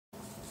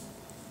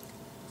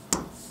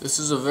This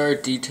is a very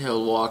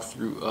detailed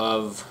walkthrough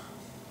of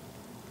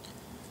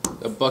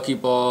the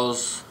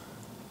Buckyballs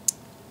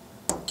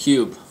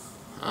cube.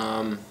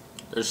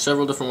 There's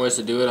several different ways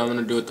to do it. I'm going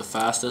to do it the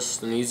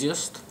fastest and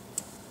easiest.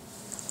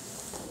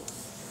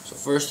 So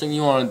first thing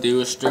you want to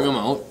do is string them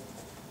out.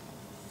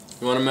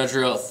 You want to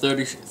measure out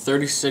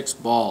 36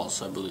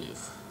 balls, I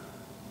believe.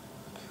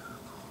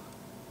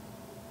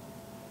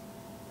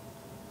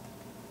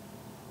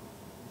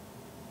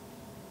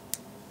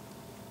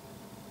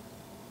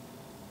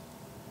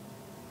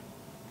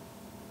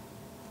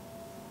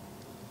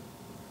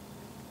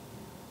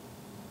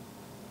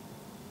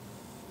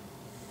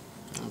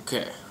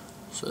 Okay,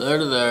 so there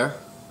to there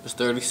is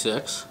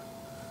 36.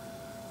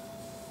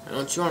 And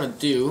what you want to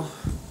do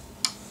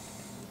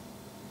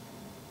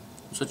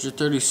is at your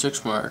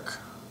 36 mark,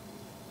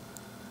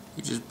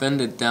 you just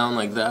bend it down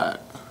like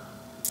that.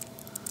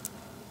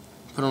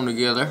 Put them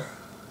together.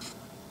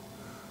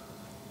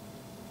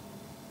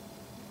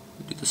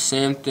 Do the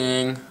same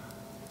thing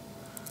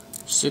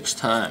 6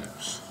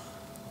 times.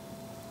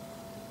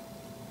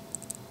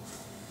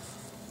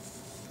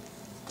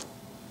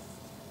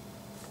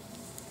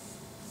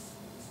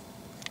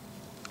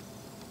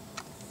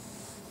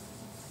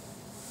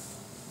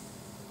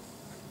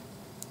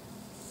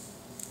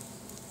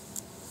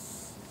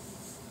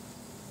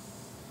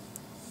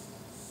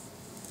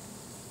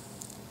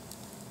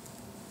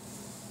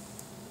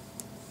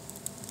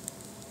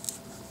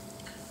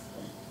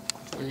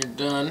 When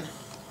you're done,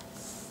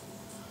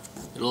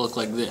 it'll look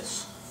like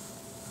this.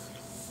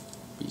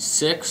 Be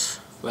 6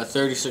 by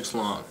 36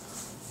 long.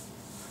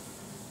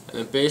 And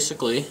then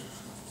basically,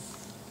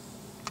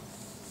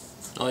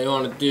 all you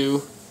want to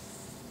do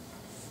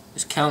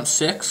is count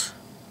 6.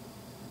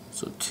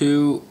 So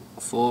 2,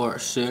 4,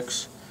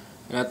 6.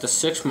 And at the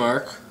 6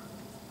 mark,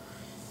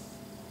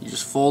 you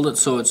just fold it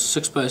so it's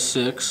 6 by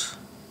 6.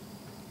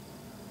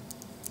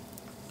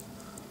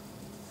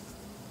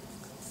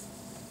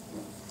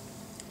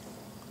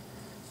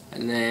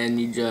 And then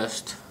you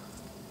just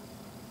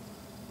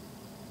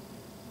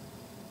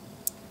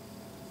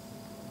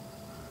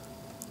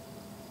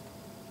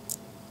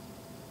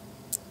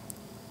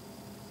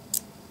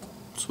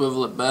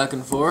swivel it back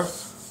and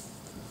forth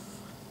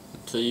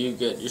until you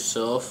get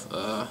yourself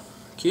a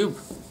cube.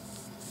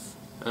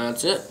 And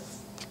that's it.